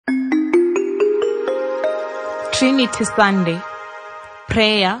Trinity Sunday,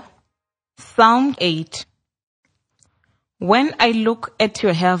 Prayer, Psalm 8. When I look at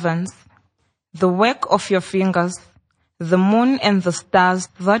your heavens, the work of your fingers, the moon and the stars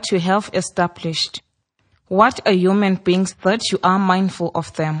that you have established, what are human beings that you are mindful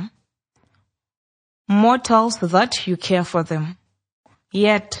of them? Mortals that you care for them.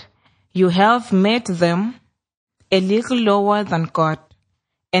 Yet you have made them a little lower than God,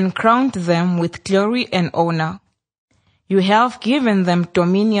 and crowned them with glory and honor. You have given them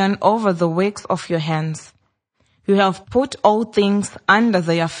dominion over the works of your hands. You have put all things under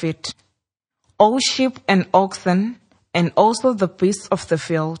their feet, all sheep and oxen, and also the beasts of the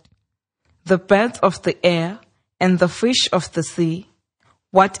field, the birds of the air, and the fish of the sea,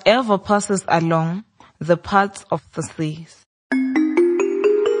 whatever passes along the paths of the seas.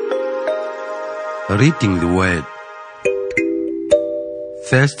 Reading the Word.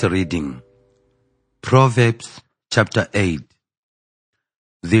 First reading, Proverbs chapter 8.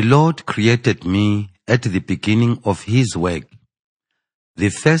 The Lord created me at the beginning of His work, the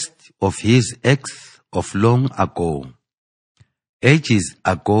first of His acts of long ago. Ages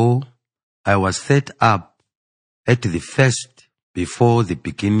ago, I was set up at the first before the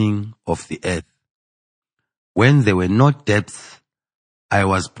beginning of the earth. When there were no depths, I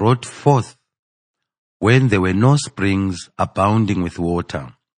was brought forth, when there were no springs abounding with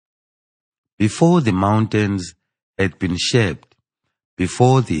water. Before the mountains had been shaped,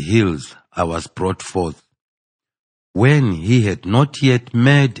 before the hills I was brought forth. When He had not yet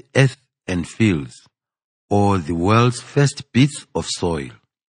made earth and fields, or the world's first bits of soil.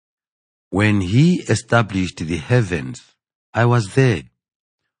 When He established the heavens, I was there.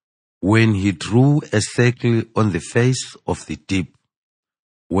 When He drew a circle on the face of the deep,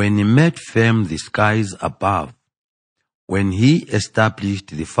 when He made firm the skies above, when He established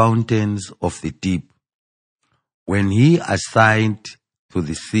the fountains of the deep, when He assigned to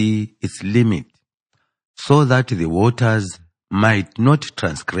the sea its limit, so that the waters might not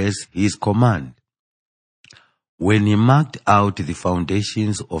transgress His command. When He marked out the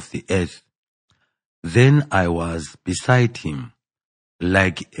foundations of the earth, then I was beside Him,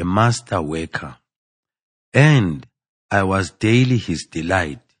 like a master worker, and I was daily His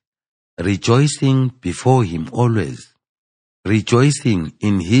delight, rejoicing before Him always, rejoicing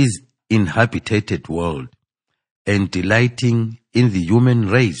in His inhabited world, and delighting in the human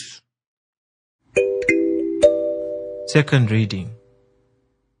race. Second reading,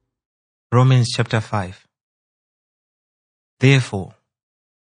 Romans chapter 5. Therefore,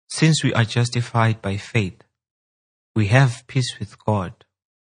 since we are justified by faith, we have peace with God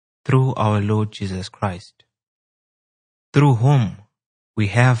through our Lord Jesus Christ, through whom we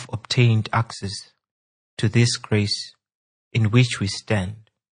have obtained access to this grace in which we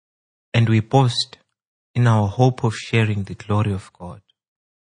stand, and we boast in our hope of sharing the glory of God.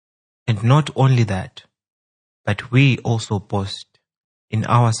 And not only that, but we also boast in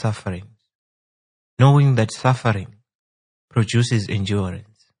our sufferings, knowing that suffering produces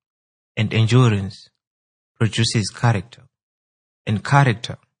endurance, and endurance produces character, and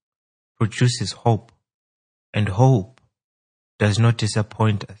character produces hope, and hope does not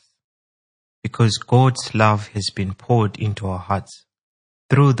disappoint us, because God's love has been poured into our hearts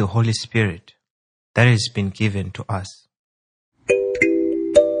through the Holy Spirit that has been given to us.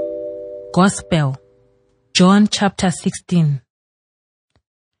 Gospel, John chapter 16.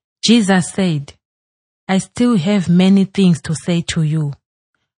 Jesus said, I still have many things to say to you,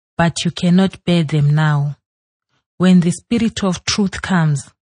 but you cannot bear them now. When the Spirit of truth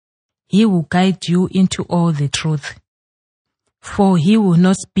comes, He will guide you into all the truth. For He will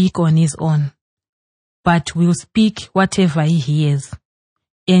not speak on His own, but will speak whatever He hears,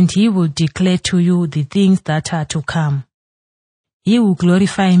 and He will declare to you the things that are to come. He will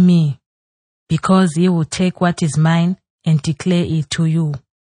glorify me, because He will take what is mine and declare it to you.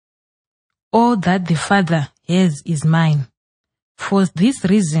 All that the Father has is mine. For this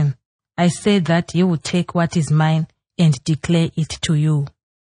reason, I say that He will take what is mine and declare it to you.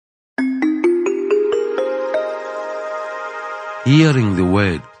 Hearing the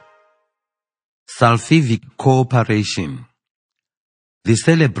Word. Salvific Cooperation. The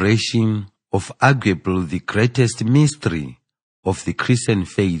celebration of arguably the greatest mystery of the Christian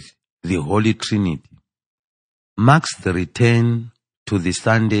faith, the Holy Trinity, marks the return to the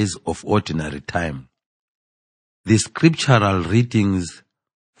Sundays of ordinary time. The scriptural readings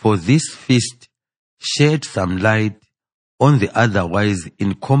for this feast shed some light on the otherwise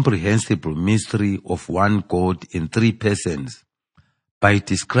incomprehensible mystery of one God in three persons, by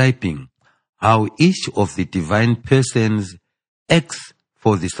describing how each of the divine persons acts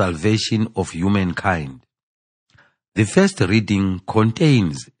for the salvation of humankind. The first reading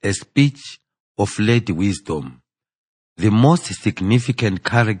contains a speech of Lady Wisdom, the most significant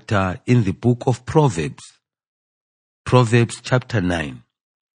character in the book of Proverbs, Proverbs chapter 9,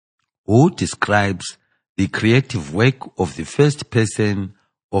 who describes the creative work of the first person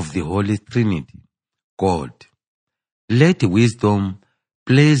of the Holy Trinity, God. Lady Wisdom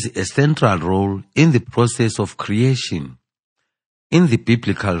plays a central role in the process of creation. In the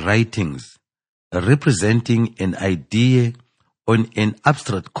biblical writings, representing an idea on an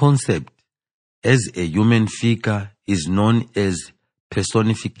abstract concept as a human figure is known as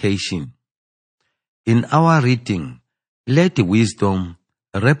personification. In our reading, Lady Wisdom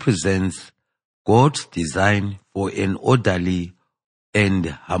represents God's design for an orderly and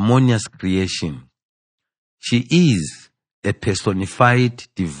harmonious creation. She is a personified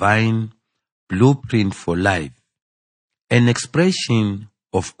divine blueprint for life, an expression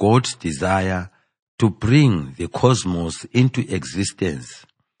of God's desire to bring the cosmos into existence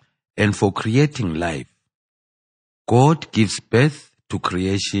and for creating life. God gives birth to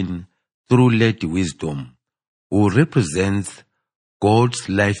creation through Lady Wisdom, who represents God's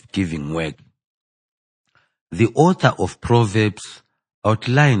life-giving work. The author of Proverbs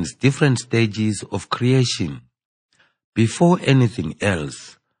outlines different stages of creation. Before anything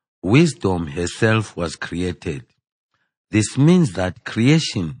else, wisdom herself was created. This means that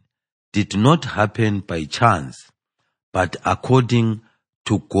creation did not happen by chance, but according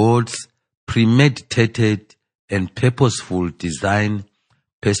to God's premeditated and purposeful design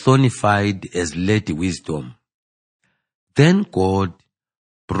personified as Lady Wisdom. Then God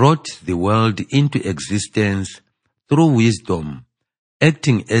brought the world into existence through wisdom,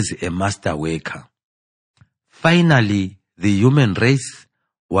 acting as a master worker. Finally, the human race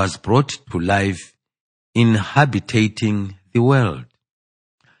was brought to life, inhabiting the world.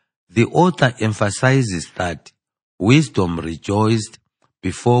 The author emphasizes that wisdom rejoiced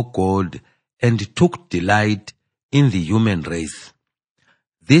before God and took delight in the human race.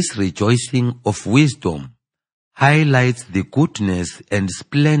 This rejoicing of wisdom highlights the goodness and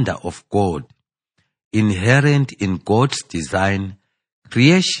splendor of God. Inherent in God's design,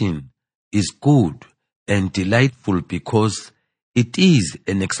 creation is good and delightful because it is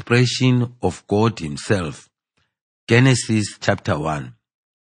an expression of God Himself. Genesis chapter 1.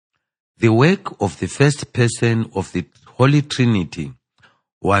 The work of the first person of the Holy Trinity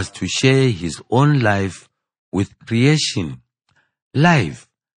was to share His own life with creation, life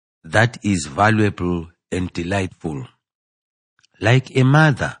that is valuable and delightful. Like a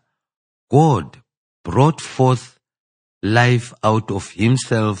mother, God brought forth life out of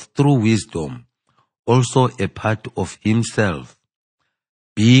Himself through wisdom, also a part of Himself,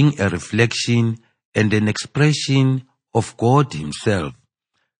 being a reflection and an expression of God Himself.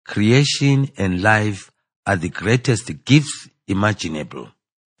 Creation and life are the greatest gifts imaginable.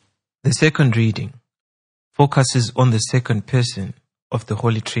 The second reading focuses on the second person of the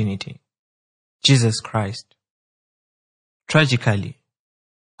Holy Trinity, Jesus Christ. Tragically,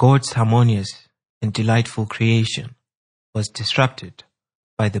 God's harmonious and delightful creation was disrupted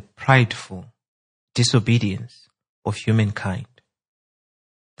by the prideful disobedience of humankind.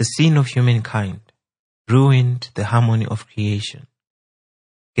 The sin of humankind ruined the harmony of creation,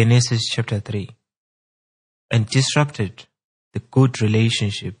 Genesis chapter 3, and disrupted the good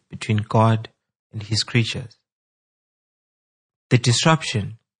relationship between God and His creatures. The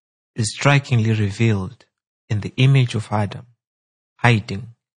disruption is strikingly revealed in the image of Adam hiding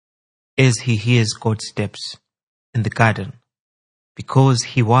as he hears God's steps in the garden because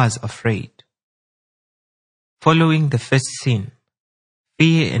he was afraid. Following the first sin,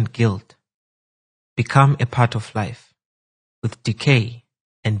 fear and guilt become a part of life, with decay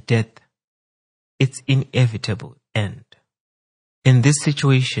and death its inevitable end. In this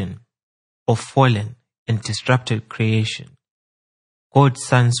situation of fallen and disrupted creation, God's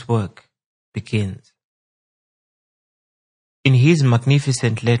Son's work begins. In his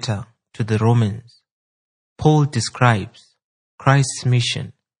magnificent letter to the Romans, Paul describes Christ's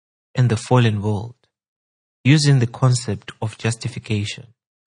mission in the fallen world using the concept of justification.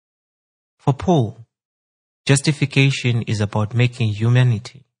 For Paul, justification is about making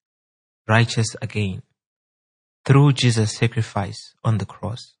humanity righteous again through Jesus' sacrifice on the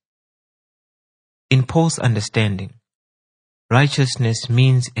cross. In Paul's understanding, righteousness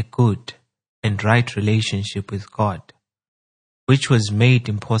means a good and right relationship with God, which was made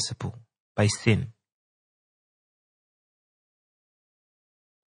impossible by sin.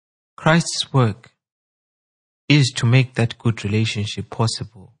 Christ's work is to make that good relationship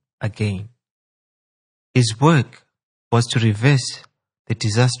possible again. His work was to reverse the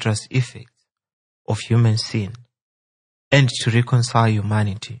disastrous effects of human sin and to reconcile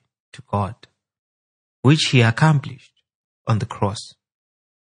humanity to God, which he accomplished on the cross.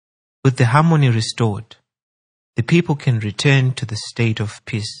 With the harmony restored, the people can return to the state of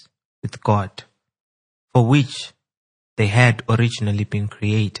peace with God, for which they had originally been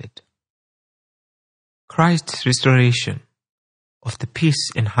created. Christ's restoration of the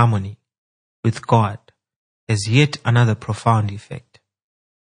peace and harmony with God has yet another profound effect.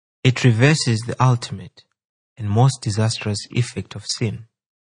 It reverses the ultimate and most disastrous effect of sin,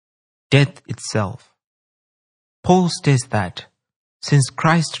 death itself. Paul states that since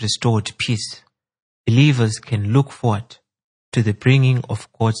Christ restored peace, believers can look forward to the bringing of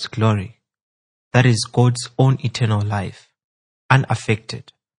God's glory, that is God's own eternal life,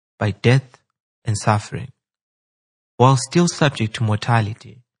 unaffected by death and suffering. While still subject to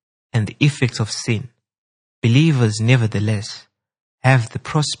mortality and the effects of sin, believers nevertheless have the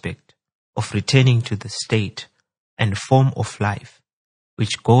prospect of returning to the state and form of life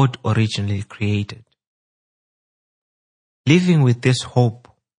which God originally created. Living with this hope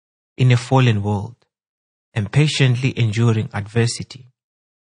in a fallen world and patiently enduring adversity,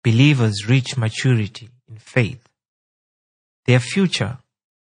 believers reach maturity in faith. Their future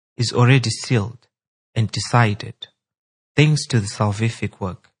is already sealed and decided thanks to the salvific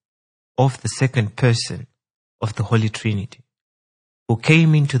work of the second person of the Holy Trinity, who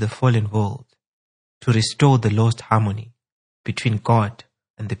came into the fallen world to restore the lost harmony between God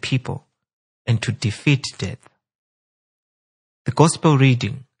and the people and to defeat death. The Gospel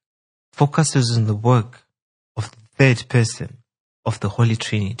reading focuses on the work of the third person of the Holy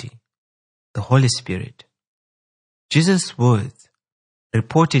Trinity, the Holy Spirit. Jesus' words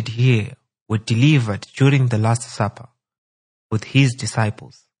reported here were delivered during the Last Supper with his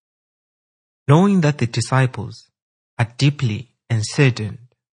disciples. Knowing that the disciples are deeply uncertain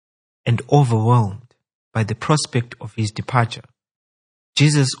and overwhelmed by the prospect of his departure,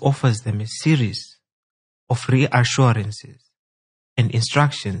 Jesus offers them a series of reassurances and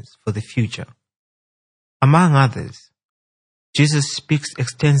instructions for the future. Among others, Jesus speaks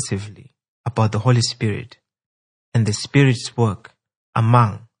extensively about the Holy Spirit and the Spirit's work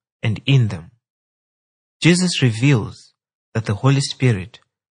among and in them. Jesus reveals that the Holy Spirit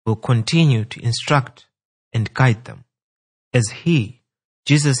will continue to instruct and guide them, as he,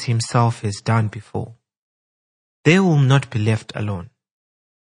 Jesus himself, has done before. They will not be left alone.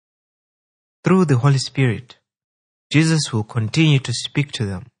 Through the Holy Spirit, Jesus will continue to speak to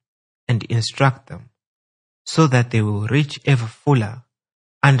them and instruct them so that they will reach ever fuller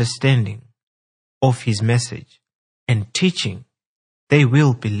understanding of his message and teaching. They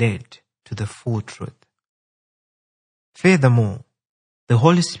will be led to the full truth. Furthermore, the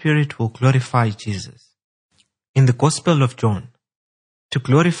Holy Spirit will glorify Jesus. In the Gospel of John, to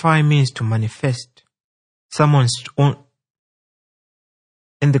glorify means to manifest someone's own.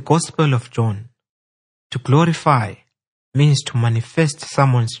 In the Gospel of John, to glorify means to manifest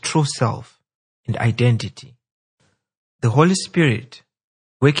someone's true self and identity. The Holy Spirit,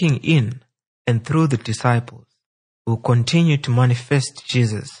 working in and through the disciples, will continue to manifest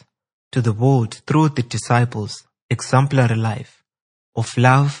Jesus to the world through the disciples' exemplary life of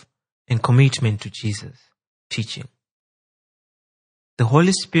love and commitment to Jesus' teaching. The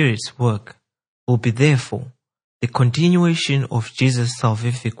Holy Spirit's work will be therefore the continuation of Jesus'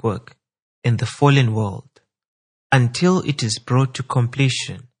 salvific work in the fallen world until it is brought to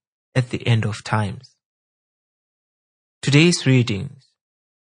completion at the end of times. Today's readings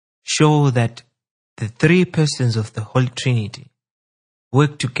show that the three persons of the Holy Trinity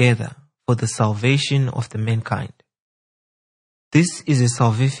work together for the salvation of the mankind. This is a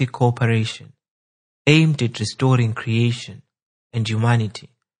salvific cooperation aimed at restoring creation and humanity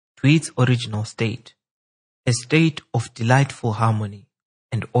to its original state, a state of delightful harmony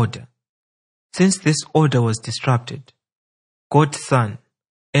and order. Since this order was disrupted, God's Son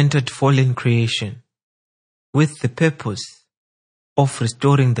entered fallen creation with the purpose of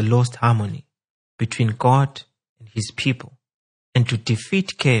restoring the lost harmony between God and his people and to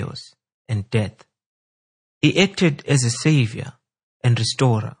defeat chaos and death. He acted as a savior and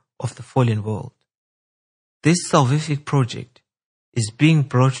restorer of the fallen world. This salvific project is being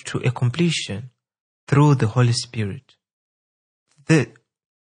brought to a completion through the Holy Spirit.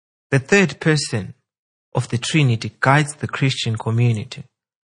 The third person of the Trinity guides the Christian community,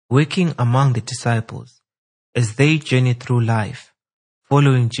 working among the disciples as they journey through life,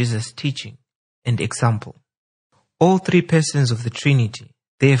 following Jesus' teaching and example. All three persons of the Trinity,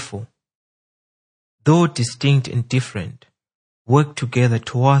 therefore, though distinct and different, work together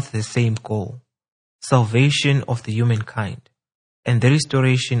towards the same goal, salvation of the humankind and the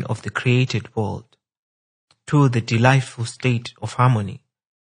restoration of the created world. to the delightful state of harmony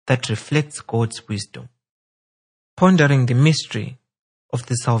that reflects God's wisdom. Pondering the mystery of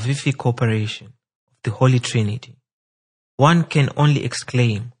the salvific operation of the Holy Trinity, one can only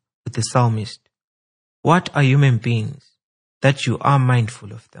exclaim with the psalmist, "What are human beings that you are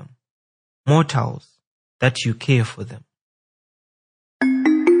mindful of them, mortals that you care for them?"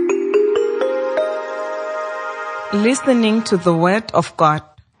 Listening to the Word of God.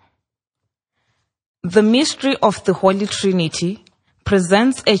 The mystery of the Holy Trinity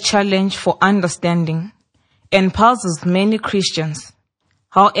presents a challenge for understanding and puzzles many Christians.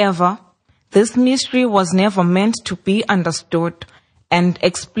 However, this mystery was never meant to be understood and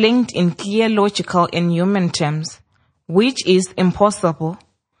explained in clear logical and human terms, which is impossible.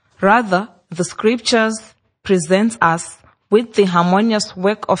 Rather, the scriptures present us with the harmonious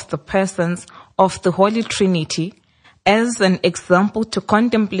work of the persons of the Holy Trinity as an example to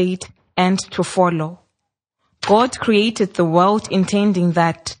contemplate and to follow. God created the world intending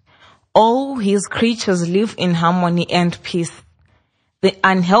that all his creatures live in harmony and peace. The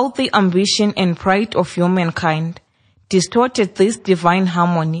unhealthy ambition and pride of humankind distorted this divine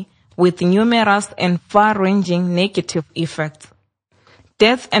harmony with numerous and far-ranging negative effects.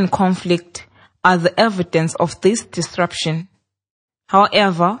 Death and conflict are the evidence of this disruption.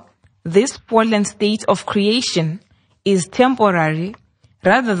 However, this fallen state of creation is temporary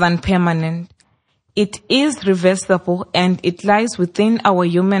rather than permanent. It is reversible, and it lies within our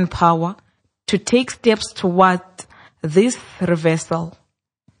human power to take steps toward this reversal.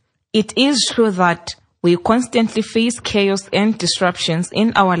 It is true that we constantly face chaos and disruptions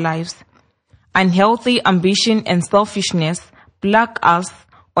in our lives. Unhealthy ambition and selfishness plague us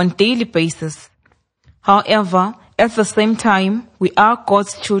on a daily basis. However, at the same time, we are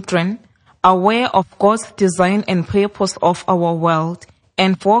God's children, aware of God's design and purpose of our world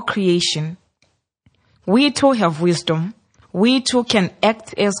and for creation. We too have wisdom. We too can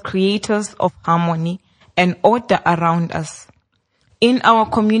act as creators of harmony and order around us. In our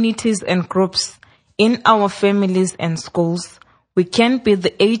communities and groups, in our families and schools, we can be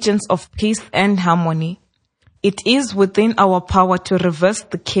the agents of peace and harmony. It is within our power to reverse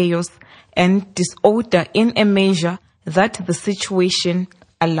the chaos and disorder in a measure that the situation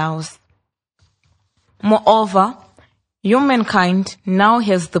allows. Moreover, humankind now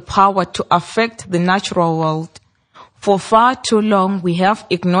has the power to affect the natural world. For far too long, we have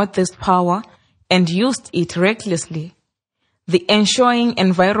ignored this power and used it recklessly. The ensuing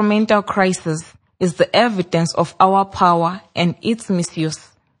environmental crisis is the evidence of our power and its misuse.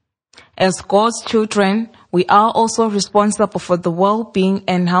 As God's children, we are also responsible for the well-being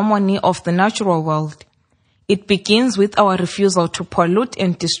and harmony of the natural world. It begins with our refusal to pollute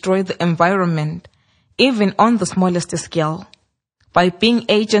and destroy the environment, even on the smallest scale. By being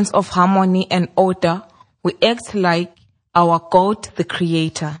agents of harmony and order, we act like our God the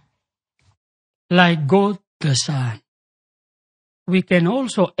Creator. Like God the Son, we can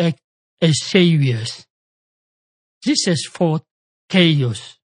also act as saviors. Jesus fought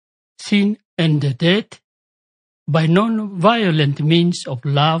chaos, sin, and the death by non-violent means of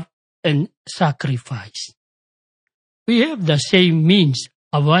love and sacrifice. We have the same means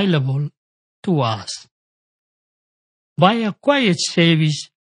available to us. By a quiet service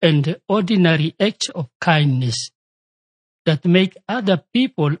and ordinary acts of kindness that make other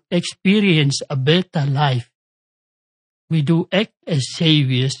people experience a better life, we do act as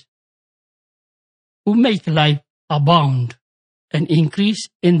saviors who make life abound and increase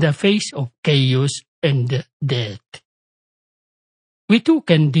in the face of chaos and death. We too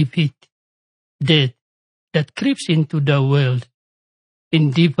can defeat death that creeps into the world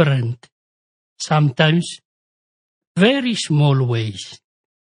in different, sometimes very small ways.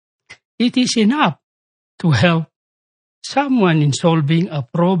 It is enough to help someone in solving a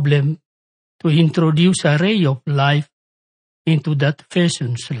problem to introduce a ray of life into that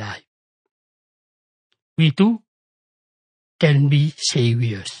person's life. We too can be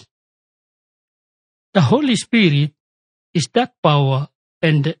saviors. The Holy Spirit is that power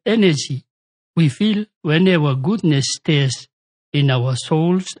and energy we feel whenever goodness stirs in our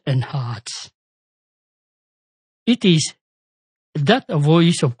souls and hearts. It is that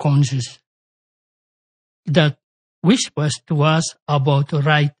voice of conscience that whispers to us about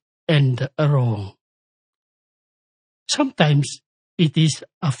right and wrong. Sometimes it is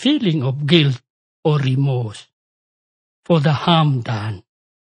a feeling of guilt or remorse for the harm done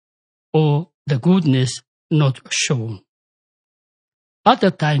or the goodness not shown.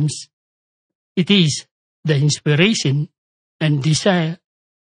 Other times it is the inspiration and desire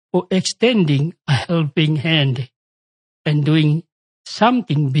for extending a helping hand and doing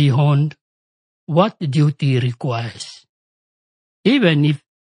something beyond what duty requires, even if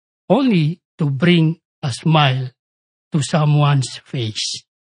only to bring a smile to someone's face.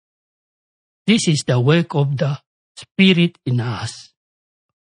 This is the work of the Spirit in us,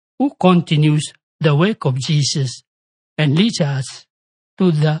 who continues the work of Jesus and leads us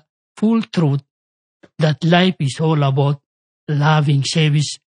to the full truth that life is all about loving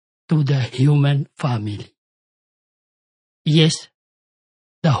service to the human family. Yes,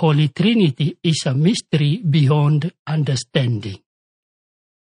 the Holy Trinity is a mystery beyond understanding.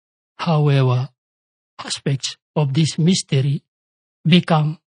 However, aspects of this mystery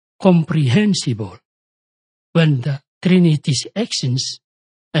become comprehensible when the Trinity's actions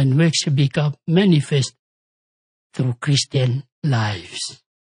and works become manifest through Christian lives.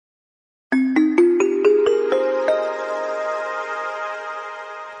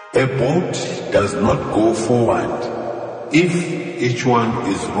 A boat does not go forward if each one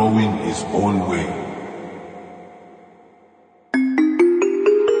is rowing his own way.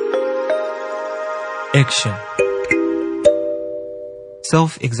 Action.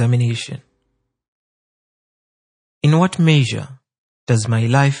 Self-examination. In what measure does my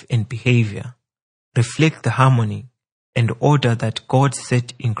life and behavior reflect the harmony and order that God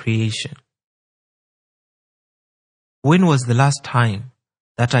set in creation? When was the last time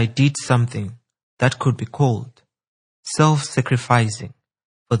that I did something that could be called self-sacrificing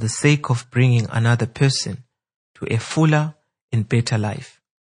for the sake of bringing another person to a fuller and better life?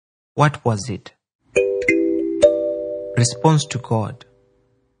 What was it? Response to God.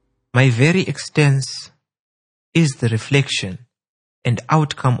 My very existence is the reflection and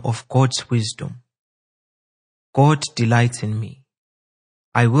outcome of God's wisdom. God delights in me.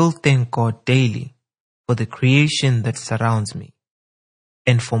 I will thank God daily for the creation that surrounds me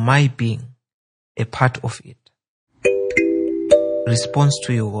and for my being a part of it. Response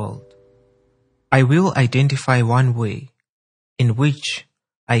to your world. I will identify one way in which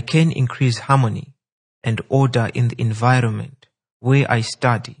I can increase harmony and order in the environment where I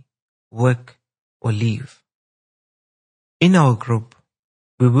study, work, or live. In our group,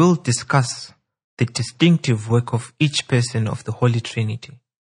 we will discuss the distinctive work of each person of the Holy Trinity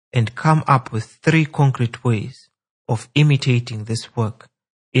and come up with 3 concrete ways of imitating this work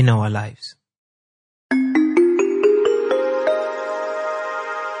in our lives.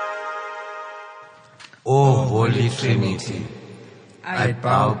 O Holy Trinity, I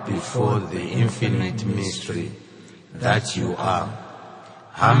bow before the infinite mystery that you are.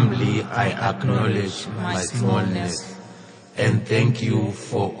 Humbly I acknowledge my smallness and thank you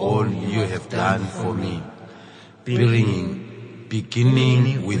for all you have done for me, beginning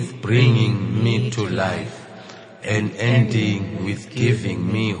with bringing me to life and ending with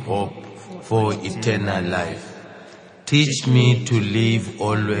giving me hope for eternal life. Teach me to live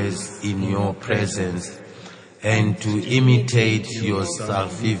always in your presence and to imitate your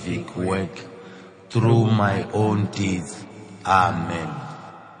salvific work through my own deeds. Amen.